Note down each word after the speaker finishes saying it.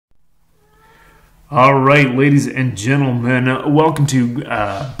All right, ladies and gentlemen, welcome to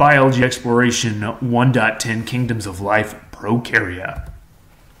Biology Exploration 1.10 Kingdoms of Life, Prokarya.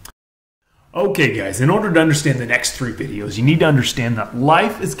 Okay, guys, in order to understand the next three videos, you need to understand that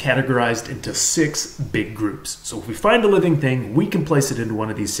life is categorized into 6 big groups. So if we find a living thing, we can place it into one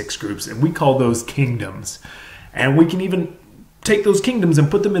of these 6 groups, and we call those kingdoms. And we can even take those kingdoms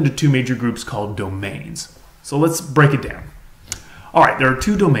and put them into 2 major groups called domains. So let's break it down. All right, there are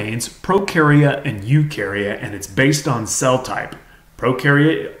 2 domains, Prokarya and Eukarya, and it's based on cell type.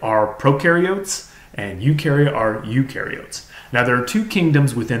 Prokarya are prokaryotes, and Eukarya are eukaryotes. Now, there are 2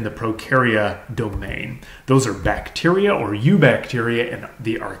 kingdoms within the Prokarya domain. Those are bacteria, or eubacteria, and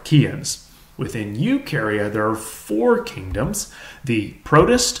the Archaeans. Within Eukarya, there are 4 kingdoms, the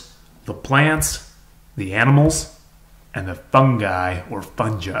protist, the plants, the animals, and the fungi, or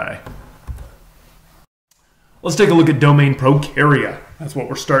fungi. Let's take a look at domain Prokarya. That's what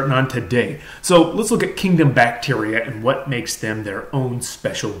we're starting on today. So let's look at kingdom bacteria and what makes them their own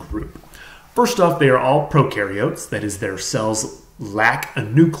special group. First off, they are all prokaryotes. That is, their cells lack a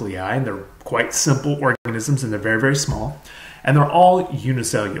nuclei, and they're quite simple organisms, and they're very, very small. And they're all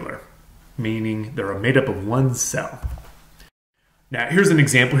unicellular, meaning they're made up of one cell. Now, here's an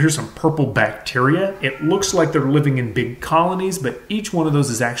example. Here's some purple bacteria. It looks like they're living in big colonies, but each one of those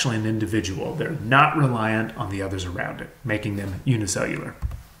is actually an individual. They're not reliant on the others around it, making them unicellular.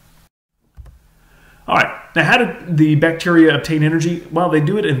 All right, now how do the bacteria obtain energy? Well, they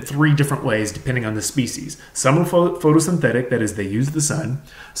do it in 3 different ways depending on the species. Some are photosynthetic, that is, they use the sun.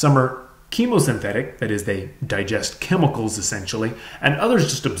 Some are chemosynthetic, that is, they digest chemicals essentially, and others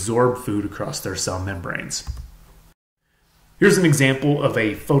just absorb food across their cell membranes. Here's an example of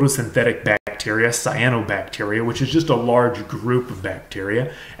a photosynthetic bacteria, cyanobacteria, which is just a large group of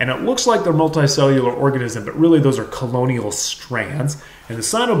bacteria. And it looks like they're multicellular organism, but really those are colonial strands. And the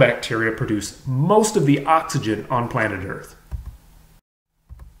cyanobacteria produce most of the oxygen on planet Earth.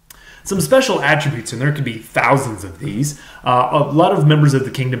 Some special attributes, and there could be thousands of these. A lot of members of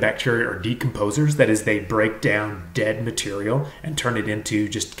the kingdom bacteria are decomposers. That is, they break down dead material and turn it into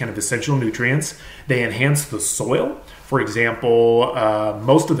just kind of essential nutrients. They enhance the soil. For example,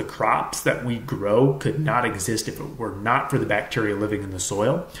 most of the crops that we grow could not exist if it were not for the bacteria living in the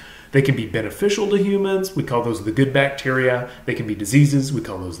soil. They can be beneficial to humans. We call those the good bacteria. They can be diseases. We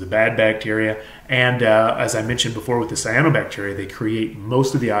call those the bad bacteria. And as I mentioned before with the cyanobacteria, they create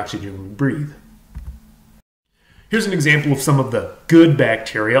most of the oxygen we breathe. Here's an example of some of the good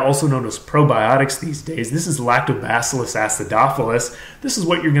bacteria, also known as probiotics these days. This is Lactobacillus acidophilus. This is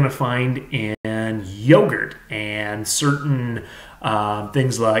what you're going to find in yogurt and certain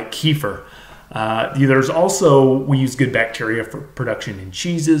things like kefir. There's also, we use good bacteria for production in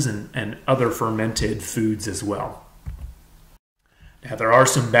cheeses and other fermented foods as well. Now, there are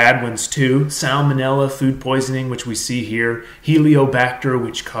some bad ones too. Salmonella, food poisoning, which we see here. Heliobacter,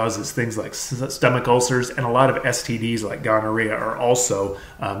 which causes things like stomach ulcers. And a lot of STDs like gonorrhea are also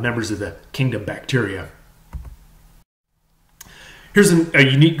members of the kingdom bacteria. Here's a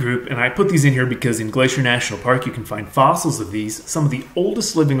unique group, and I put these in here because in Glacier National Park you can find fossils of these. Some of the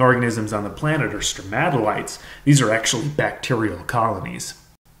oldest living organisms on the planet are stromatolites. These are actually bacterial colonies,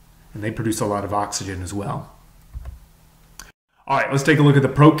 and they produce a lot of oxygen as well. All right, let's take a look at the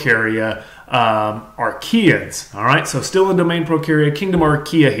Prokarya Archaeans. All right, so still in domain Prokarya, kingdom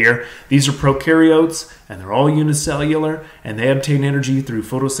Archaea here. These are prokaryotes, and they're all unicellular, and they obtain energy through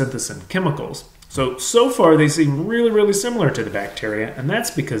photosynthesis and chemicals. So far they seem really, really similar to the bacteria, and that's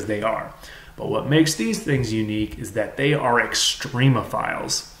because they are. But what makes these things unique is that they are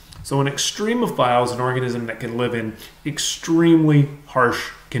extremophiles. So an extremophile is an organism that can live in extremely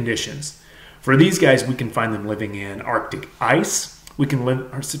harsh conditions. For these guys, we can find them living in Arctic ice. We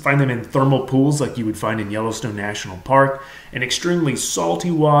can find them in thermal pools like you would find in Yellowstone National Park, in extremely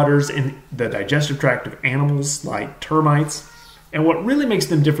salty waters, in the digestive tract of animals like termites. And what really makes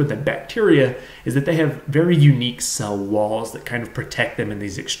them different than bacteria is that they have very unique cell walls that kind of protect them in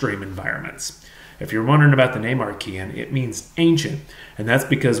these extreme environments. If you're wondering about the name Archaean, it means ancient. And that's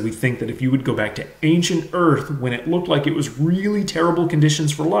because we think that if you would go back to ancient Earth when it looked like it was really terrible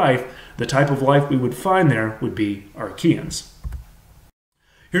conditions for life, the type of life we would find there would be Archaeans.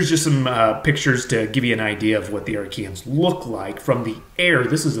 Here's just some pictures to give you an idea of what the Archaeans look like from the air.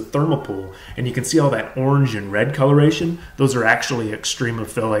 This is a thermal pool, and you can see all that orange and red coloration. Those are actually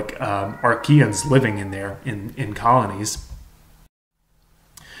extremophilic Archaeans living in there in colonies.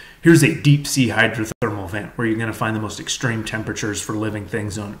 Here's a deep sea hydrothermal vent where you're going to find the most extreme temperatures for living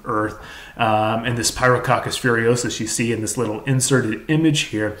things on Earth. And this Pyrococcus furiosus you see in this little inserted image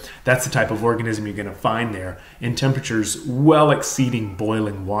here, that's the type of organism you're going to find there in temperatures well exceeding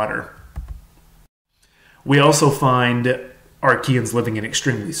boiling water. We also find Archaeans living in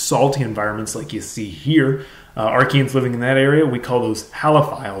extremely salty environments like you see here. Archaeans living in that area, we call those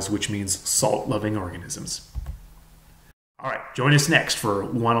halophiles, which means salt-loving organisms. All right, join us next for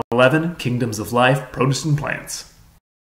 111, Kingdoms of Life, Protists and Plants.